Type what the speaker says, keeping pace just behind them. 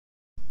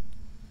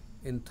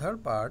In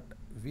third part,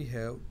 we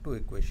have two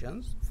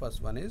equations.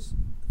 First one is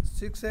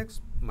 6x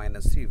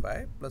minus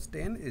 3y plus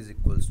 10 is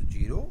equals to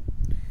 0.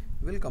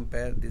 We'll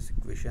compare this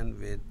equation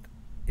with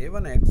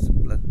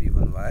a1x plus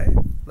b1y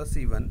plus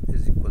c1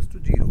 is equals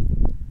to 0.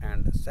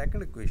 And the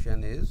second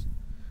equation is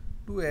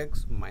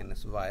 2x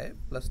minus y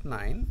plus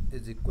 9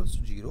 is equals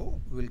to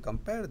 0. We'll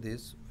compare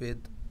this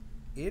with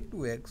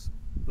a2x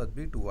plus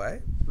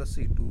b2y plus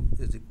c2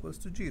 is equals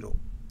to 0.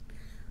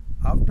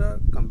 After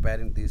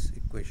comparing these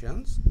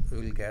equations, we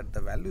will get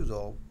the values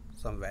of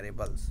some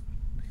variables.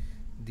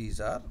 These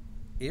are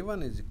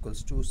a1 is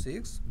equals to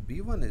 6,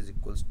 b1 is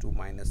equals to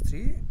minus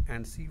 3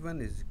 and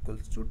c1 is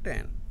equals to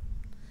 10.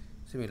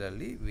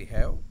 Similarly, we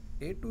have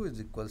a2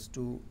 is equals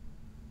to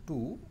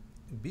 2,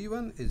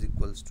 b1 is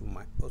equals to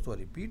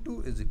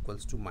b2 is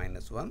equals to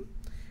minus 1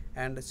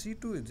 and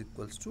c2 is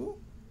equals to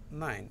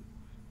 9.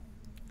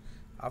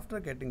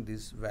 After getting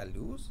these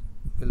values,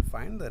 we'll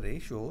find the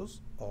ratios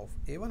of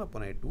a1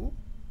 upon a2,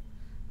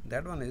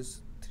 that one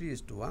is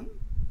 3:1,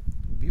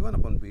 b1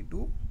 upon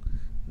b2,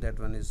 that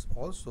one is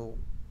also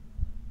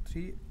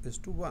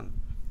 3:1,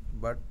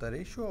 but the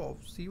ratio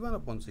of c1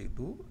 upon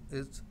c2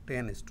 is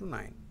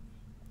 10:9.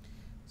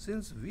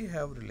 Since we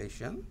have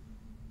relation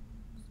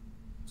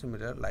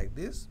similar like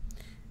this,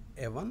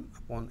 a1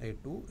 upon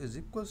a2 is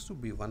equals to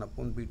b1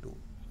 upon b2.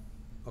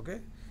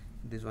 Okay,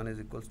 this one is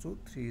equals to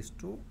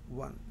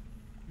 3:1,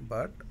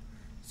 but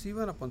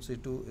c1 upon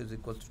c2 is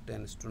equals to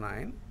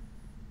 10:9.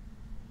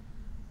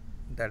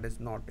 That is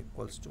not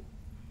equals to.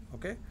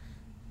 Okay,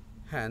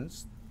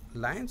 hence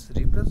lines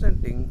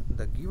representing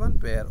the given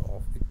pair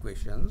of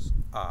equations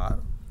are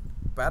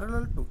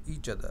parallel to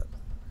each other,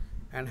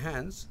 and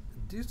hence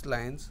these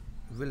lines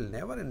will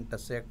never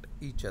intersect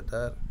each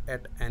other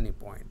at any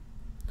point,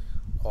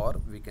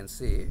 or we can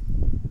say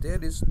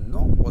there is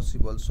no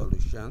possible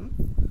solution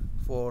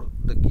for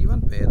the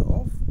given pair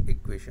of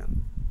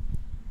equation.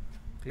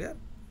 Clear?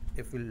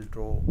 If we'll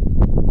draw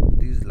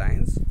these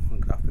lines on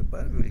graph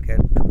paper, we will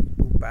get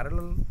two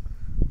parallel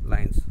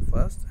lines,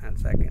 first and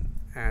second,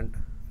 and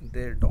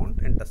they don't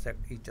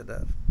intersect each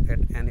other at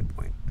any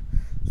point,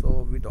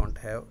 so we don't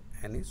have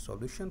any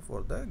solution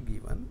for the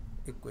given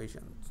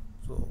equations.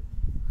 So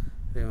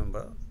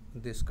remember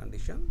this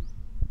condition.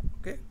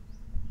 Okay,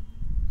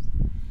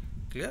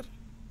 clear?